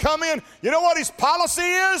he would come in. You know what his policy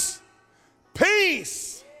is?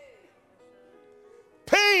 Peace.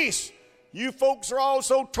 Peace. You folks are all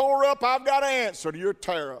so tore up, I've got an answer to your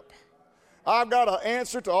tear up. I've got an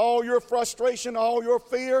answer to all your frustration, all your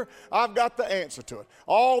fear. I've got the answer to it.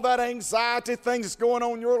 All that anxiety, things that's going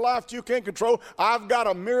on in your life that you can't control, I've got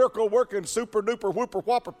a miracle working super duper whooper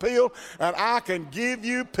whopper pill, and I can give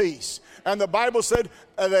you peace. And the Bible said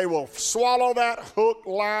they will swallow that hook,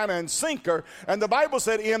 line, and sinker. And the Bible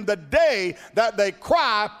said in the day that they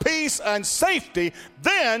cry peace and safety,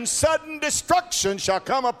 then sudden destruction shall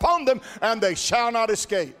come upon them, and they shall not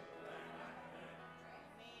escape.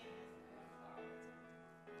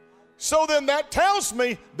 So then that tells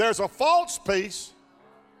me there's a false peace.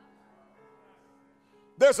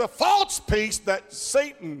 There's a false peace that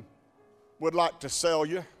Satan would like to sell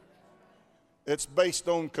you. It's based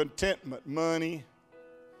on contentment, money,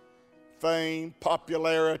 fame,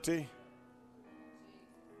 popularity.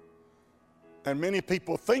 And many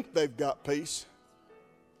people think they've got peace.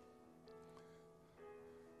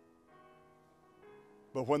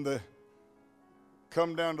 But when they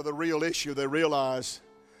come down to the real issue, they realize,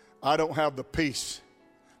 I don't have the peace,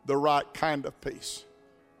 the right kind of peace.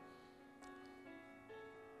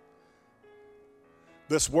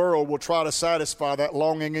 This world will try to satisfy that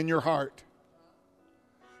longing in your heart.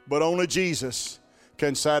 But only Jesus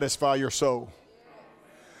can satisfy your soul.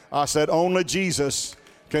 I said only Jesus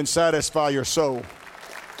can satisfy your soul.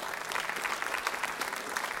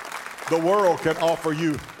 The world can offer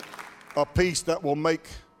you a peace that will make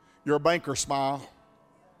your banker smile.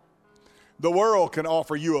 The world can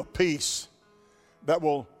offer you a peace that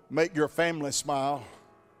will make your family smile.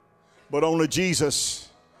 But only Jesus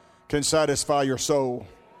can satisfy your soul.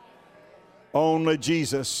 Only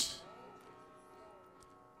Jesus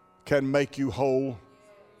can make you whole.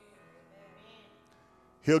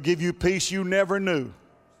 He'll give you peace you never knew,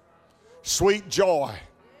 sweet joy,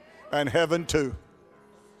 and heaven too,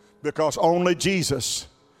 because only Jesus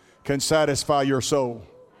can satisfy your soul.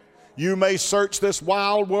 You may search this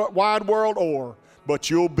wide world o'er, but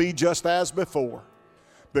you'll be just as before,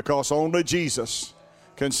 because only Jesus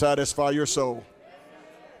can satisfy your soul.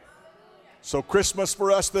 So Christmas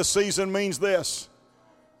for us this season means this: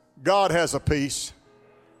 God has a peace.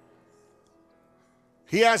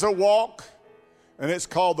 He has a walk, and it's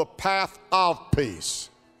called the path of peace.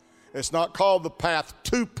 It's not called the path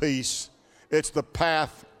to peace, it's the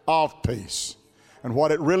path of peace. And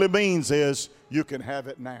what it really means is you can have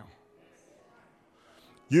it now.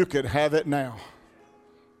 You can have it now.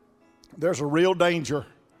 There's a real danger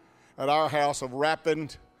at our house of wrapping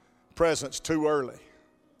presents too early.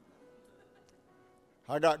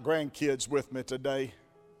 I got grandkids with me today,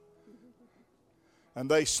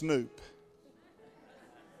 and they snoop.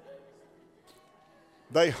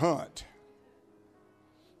 They hunt.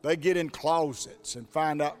 They get in closets and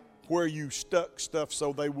find out where you stuck stuff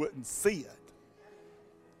so they wouldn't see it.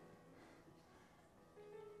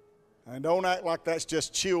 And don't act like that's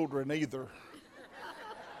just children either.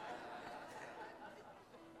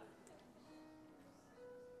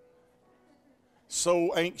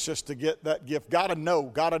 So anxious to get that gift. Gotta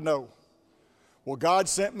know. Well, God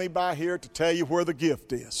sent me by here to tell you where the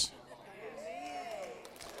gift is.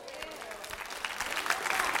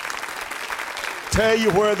 Tell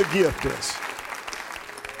you where the gift is.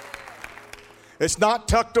 It's not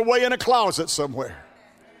tucked away in a closet somewhere.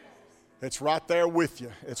 It's right there with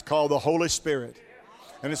you. It's called the Holy Spirit.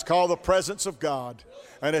 And it's called the presence of God.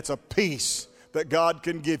 And it's a peace that God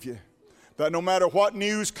can give you. That no matter what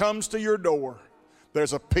news comes to your door,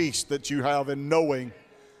 there's a peace that you have in knowing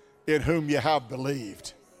in whom you have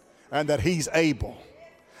believed. And that He's able.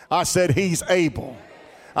 I said He's able.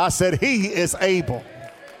 I said He is able.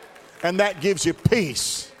 And that gives you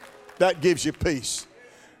peace. That gives you peace.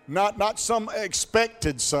 Not some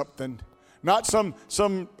expected something. Not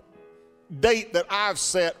some date that I've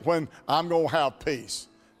set when I'm going to have peace.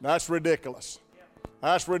 That's ridiculous.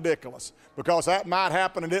 That's ridiculous. Because that might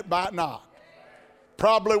happen and it might not.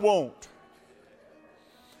 Probably won't.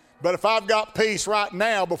 But if I've got peace right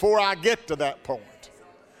now before I get to that point,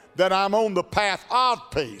 then I'm on the path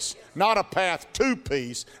of peace, not a path to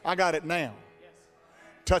peace. I got it now.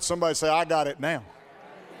 Touch somebody and say, I got it now.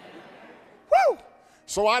 Woo!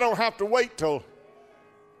 So I don't have to wait till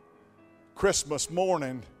Christmas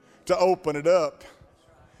morning to open it up.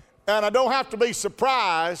 And I don't have to be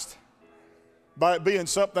surprised by it being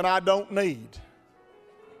something I don't need.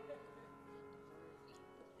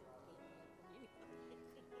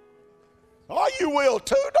 Oh, you will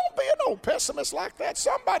too. Don't be an old pessimist like that.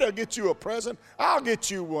 Somebody will get you a present. I'll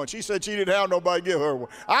get you one. She said she didn't have nobody give her one.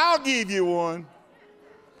 I'll give you one.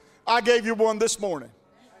 I gave you one this morning.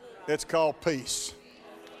 It's called peace.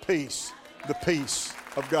 Peace. The peace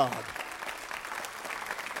of God.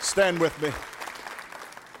 Stand with me.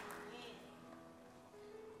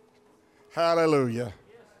 Hallelujah.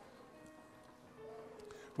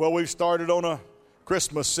 Well, we've started on a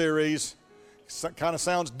Christmas series. Kind of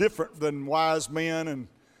sounds different than wise men and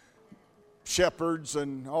shepherds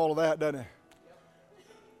and all of that, doesn't it?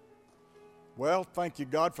 Well, thank you,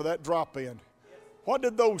 God, for that drop in. What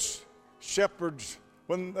did those shepherds,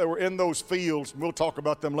 when they were in those fields, and we'll talk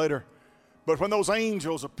about them later, but when those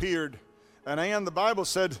angels appeared, and the Bible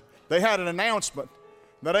said they had an announcement.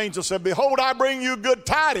 That angel said, behold, I bring you good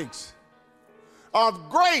tidings of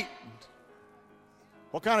great.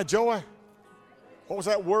 What kind of joy? What was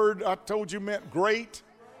that word I told you meant? Great,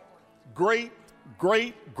 great,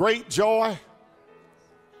 great, great joy.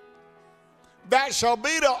 That shall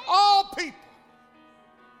be to all people.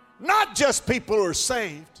 Not just people who are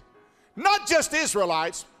saved. Not just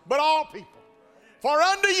Israelites, but all people. For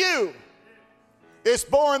unto you is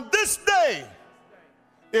born this day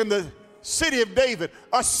in the city of David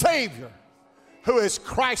a Savior who is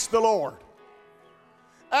Christ the Lord.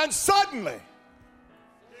 And suddenly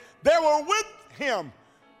there were with him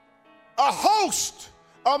a host,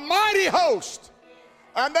 a mighty host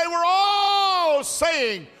And they were all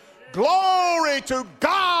saying, glory to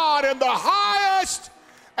God in the highest,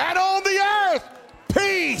 and on the earth,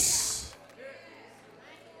 peace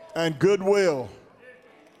and goodwill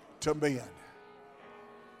to men.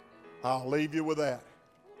 I'll leave you with that.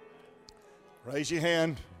 Raise your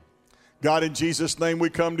hand. God, in Jesus' name, we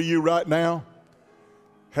come to you right now.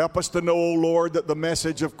 Help us to know, O Lord, that the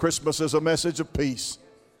message of Christmas is a message of peace.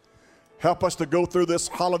 Help us to go through this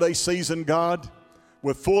holiday season, God,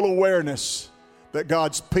 with full awareness that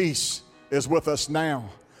God's peace is with us now,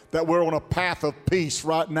 that we're on a path of peace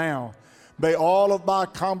right now. May all of my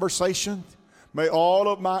conversations, may all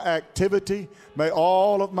of my activity, may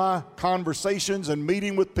all of my conversations and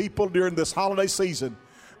meeting with people during this holiday season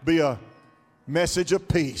be a message of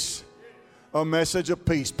peace. A message of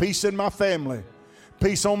peace. Peace in my family.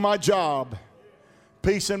 Peace on my job.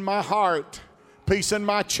 Peace in my heart. Peace in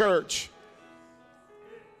my church.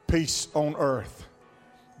 Peace on earth.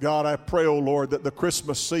 God, I pray, oh Lord, that the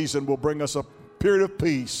Christmas season will bring us a period of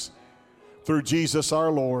peace through Jesus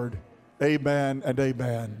our Lord. Amen and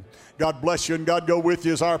amen. God bless you and God go with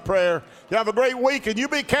you is our prayer. You have a great week and you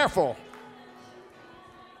be careful.